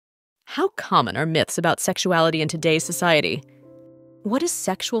How common are myths about sexuality in today's society? What is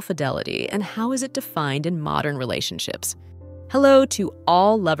sexual fidelity and how is it defined in modern relationships? Hello to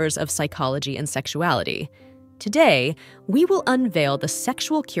all lovers of psychology and sexuality. Today, we will unveil the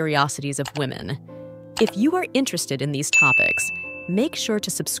sexual curiosities of women. If you are interested in these topics, make sure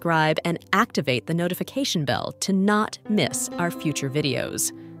to subscribe and activate the notification bell to not miss our future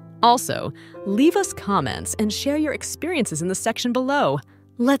videos. Also, leave us comments and share your experiences in the section below.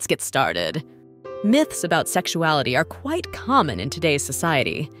 Let's get started. Myths about sexuality are quite common in today's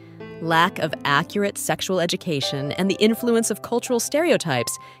society. Lack of accurate sexual education and the influence of cultural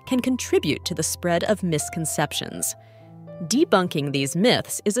stereotypes can contribute to the spread of misconceptions. Debunking these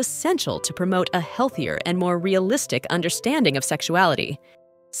myths is essential to promote a healthier and more realistic understanding of sexuality.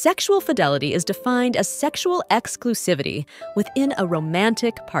 Sexual fidelity is defined as sexual exclusivity within a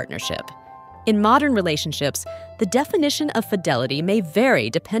romantic partnership. In modern relationships, the definition of fidelity may vary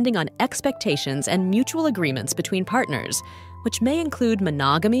depending on expectations and mutual agreements between partners, which may include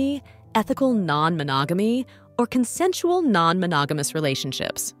monogamy, ethical non-monogamy, or consensual non-monogamous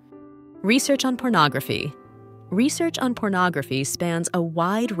relationships. Research on pornography. Research on pornography spans a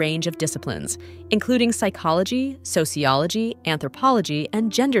wide range of disciplines, including psychology, sociology, anthropology,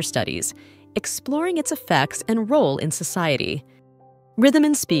 and gender studies, exploring its effects and role in society. Rhythm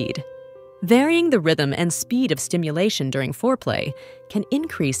and speed. Varying the rhythm and speed of stimulation during foreplay can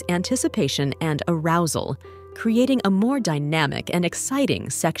increase anticipation and arousal, creating a more dynamic and exciting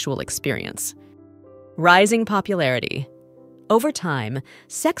sexual experience. Rising popularity. Over time,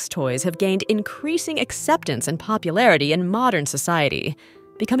 sex toys have gained increasing acceptance and popularity in modern society,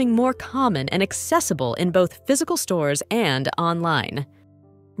 becoming more common and accessible in both physical stores and online.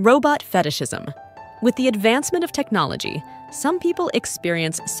 Robot fetishism. With the advancement of technology, some people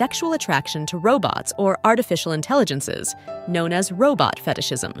experience sexual attraction to robots or artificial intelligences, known as robot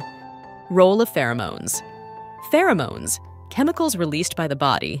fetishism. Role of pheromones. Pheromones, chemicals released by the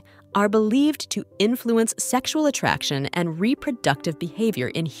body, are believed to influence sexual attraction and reproductive behavior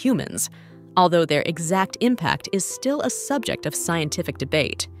in humans, although their exact impact is still a subject of scientific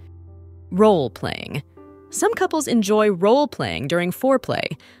debate. Role-playing. Some couples enjoy role-playing during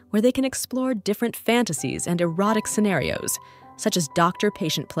foreplay, where they can explore different fantasies and erotic scenarios, such as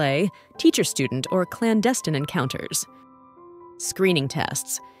doctor-patient play, teacher-student, or clandestine encounters. Screening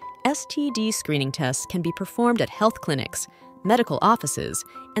tests. STD screening tests can be performed at health clinics, medical offices,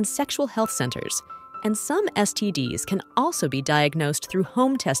 and sexual health centers, and some STDs can also be diagnosed through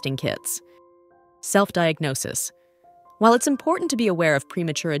home testing kits. Self-diagnosis. While it's important to be aware of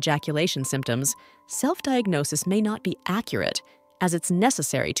premature ejaculation symptoms, self-diagnosis may not be accurate, as it's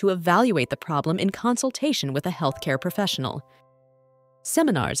necessary to evaluate the problem in consultation with a healthcare professional.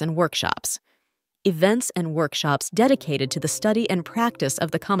 Seminars and workshops. Events and workshops dedicated to the study and practice of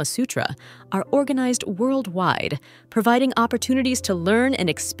the Kama Sutra are organized worldwide, providing opportunities to learn and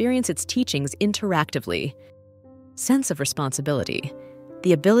experience its teachings interactively. Sense of responsibility.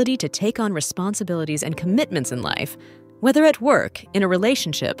 The ability to take on responsibilities and commitments in life, whether at work, in a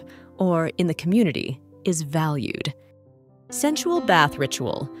relationship, or in the community, is valued. Sensual bath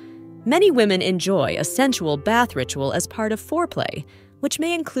ritual. Many women enjoy a sensual bath ritual as part of foreplay, which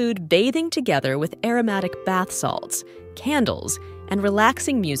may include bathing together with aromatic bath salts, candles, and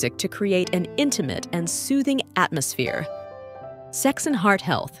relaxing music to create an intimate and soothing atmosphere. Sex and heart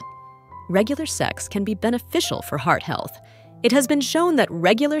health. Regular sex can be beneficial for heart health. It has been shown that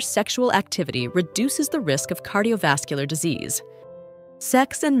regular sexual activity reduces the risk of cardiovascular disease.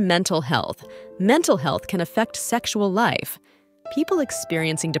 Sex and mental health. Mental health can affect sexual life. People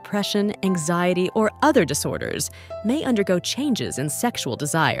experiencing depression, anxiety, or other disorders may undergo changes in sexual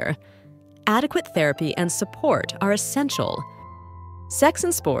desire. Adequate therapy and support are essential. Sex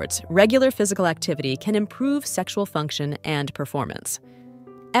and sports, regular physical activity can improve sexual function and performance.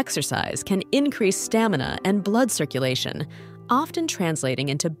 Exercise can increase stamina and blood circulation, often translating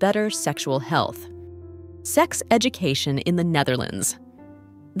into better sexual health. Sex education in the Netherlands.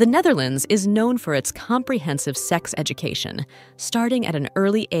 The Netherlands is known for its comprehensive sex education, starting at an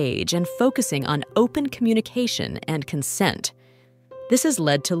early age and focusing on open communication and consent. This has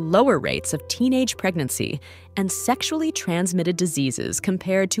led to lower rates of teenage pregnancy and sexually transmitted diseases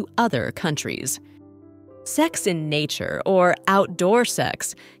compared to other countries. Sex in nature, or outdoor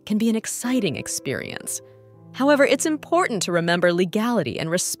sex, can be an exciting experience. However, it's important to remember legality and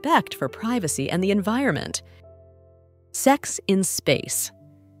respect for privacy and the environment. Sex in space.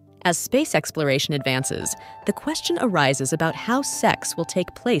 As space exploration advances, the question arises about how sex will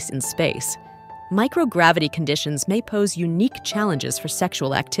take place in space. Microgravity conditions may pose unique challenges for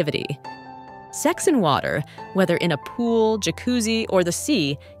sexual activity. Sex in water, whether in a pool, jacuzzi, or the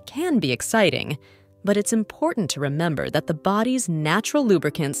sea, can be exciting, but it's important to remember that the body's natural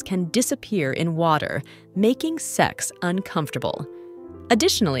lubricants can disappear in water, making sex uncomfortable.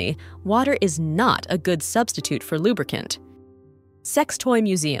 Additionally, water is not a good substitute for lubricant. Sex toy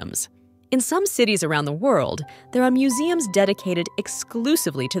museums. In some cities around the world, there are museums dedicated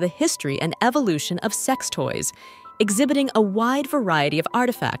exclusively to the history and evolution of sex toys, exhibiting a wide variety of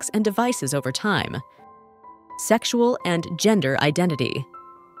artifacts and devices over time. Sexual and gender identity.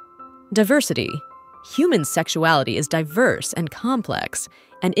 Diversity. Human sexuality is diverse and complex,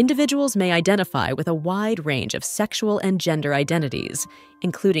 and individuals may identify with a wide range of sexual and gender identities,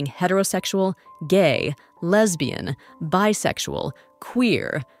 including heterosexual, gay, lesbian, bisexual,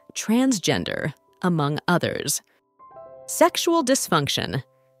 queer, transgender, among others. Sexual dysfunction.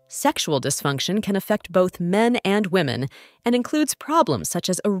 Sexual dysfunction can affect both men and women and includes problems such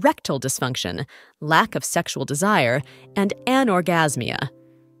as erectile dysfunction, lack of sexual desire, and anorgasmia.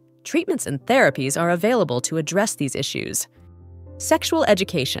 Treatments and therapies are available to address these issues. Sexual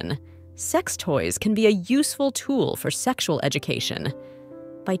education. Sex toys can be a useful tool for sexual education.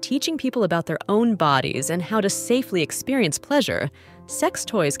 By teaching people about their own bodies and how to safely experience pleasure, sex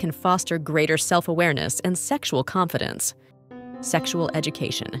toys can foster greater self-awareness and sexual confidence. Sexual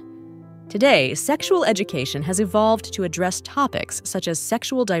education. Today, sexual education has evolved to address topics such as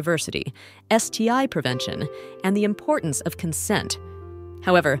sexual diversity, STI prevention, and the importance of consent.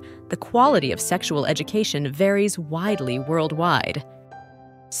 However, the quality of sexual education varies widely worldwide.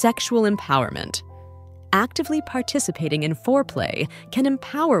 Sexual empowerment. Actively participating in foreplay can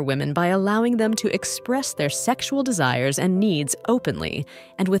empower women by allowing them to express their sexual desires and needs openly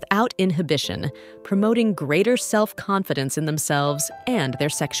and without inhibition, promoting greater self-confidence in themselves and their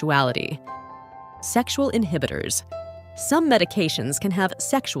sexuality. Sexual inhibitors. Some medications can have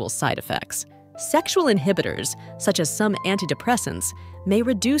sexual side effects. Sexual inhibitors, such as some antidepressants, may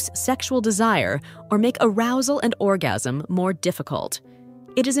reduce sexual desire or make arousal and orgasm more difficult.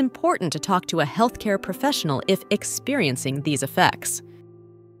 It is important to talk to a healthcare professional if experiencing these effects.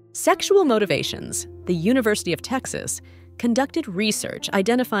 Sexual motivations. The University of Texas conducted research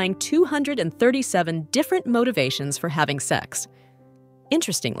identifying 237 different motivations for having sex.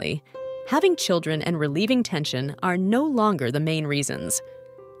 Interestingly, having children and relieving tension are no longer the main reasons.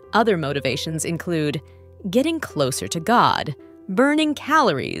 Other motivations include getting closer to God, burning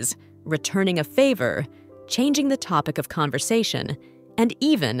calories, returning a favor, changing the topic of conversation, and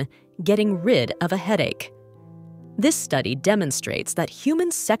even getting rid of a headache. This study demonstrates that human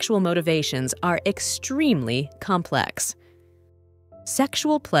sexual motivations are extremely complex.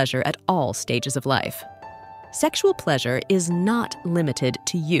 Sexual pleasure at all stages of life. Sexual pleasure is not limited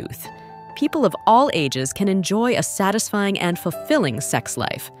to youth. People of all ages can enjoy a satisfying and fulfilling sex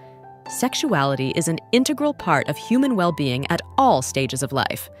life. Sexuality is an integral part of human well-being at all stages of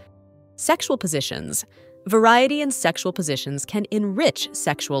life. Sexual positions. Variety in sexual positions can enrich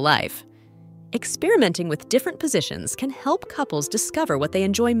sexual life. Experimenting with different positions can help couples discover what they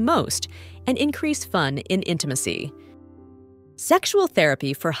enjoy most and increase fun in intimacy. Sexual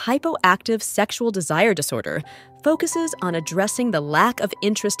therapy for hypoactive sexual desire disorder focuses on addressing the lack of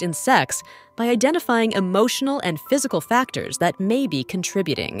interest in sex by identifying emotional and physical factors that may be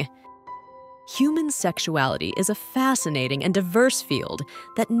contributing. Human sexuality is a fascinating and diverse field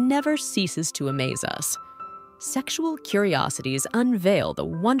that never ceases to amaze us. Sexual curiosities unveil the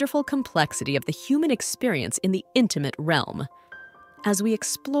wonderful complexity of the human experience in the intimate realm. As we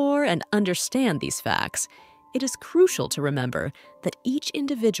explore and understand these facts, it is crucial to remember that each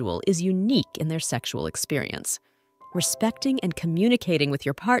individual is unique in their sexual experience. Respecting and communicating with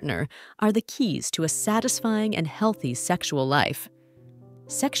your partner are the keys to a satisfying and healthy sexual life.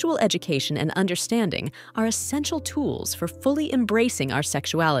 Sexual education and understanding are essential tools for fully embracing our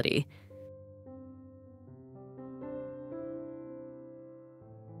sexuality.